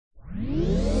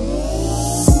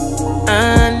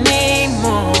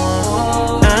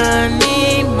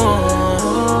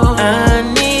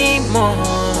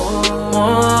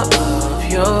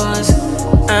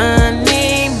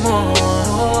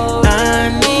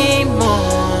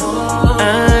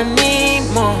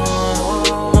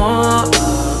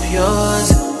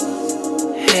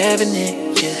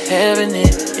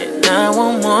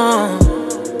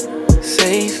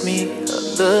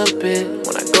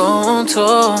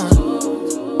torn.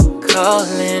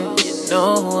 Calling, you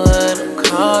know what I'm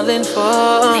calling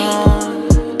for.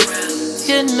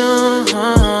 You know,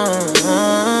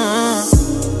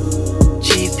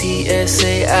 GPS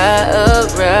say I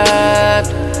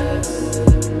arrived.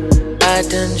 I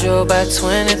done drove about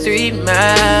 23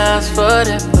 miles for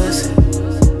that pussy.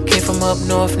 Came from up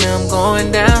north, now I'm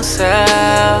going down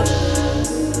south.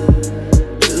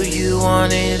 Do you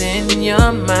want it in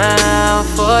your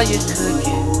mouth or you cook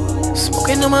it?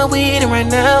 Smoking on my weed and right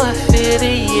now I feel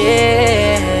it,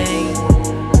 yeah.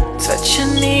 Touch your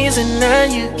knees and now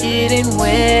you getting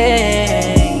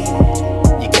wet.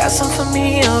 You got some for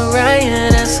me, alright, yeah,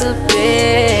 that's a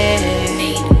bet.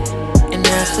 And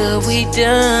after we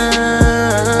done,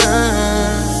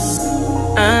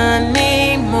 I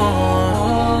need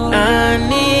more, I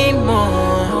need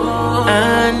more,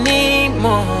 I need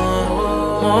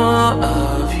more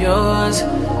of yours.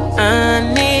 I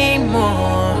need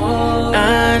more,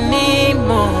 I need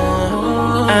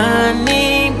more, I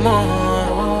need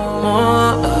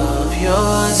more of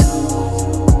yours.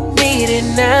 Need it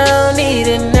now, need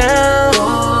it now.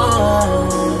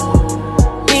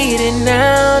 Need it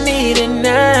now, need it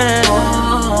now.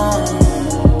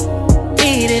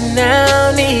 Need it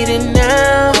now, need it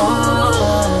now.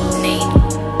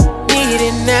 Need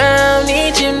it now,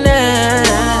 need you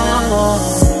now.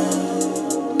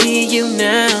 Need you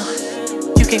now.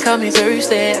 You can call me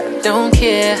Thursday, I don't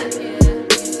care.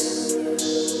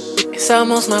 It's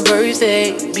almost my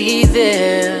birthday, be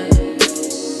there.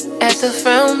 At the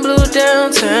Fontainebleau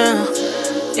downtown.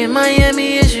 In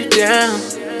Miami, is you down?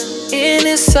 And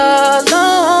it's all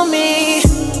on me.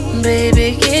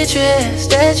 Baby, get dressed,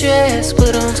 that dress,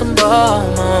 put on some ball,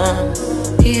 mom.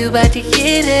 You about to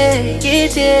get it,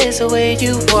 the way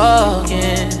you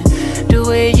walking, the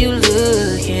way you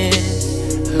looking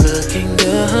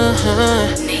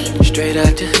good, straight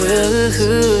out the hood.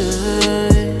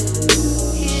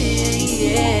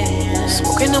 Yeah.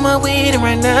 Smoking on my weed and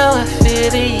right now I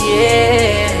feel it,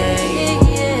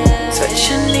 yeah. Touch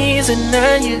your knees and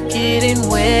now you getting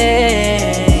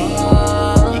wet.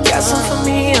 You got some for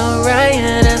me, alright,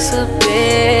 yeah, that's a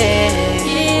bet.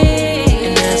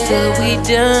 And after we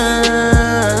done,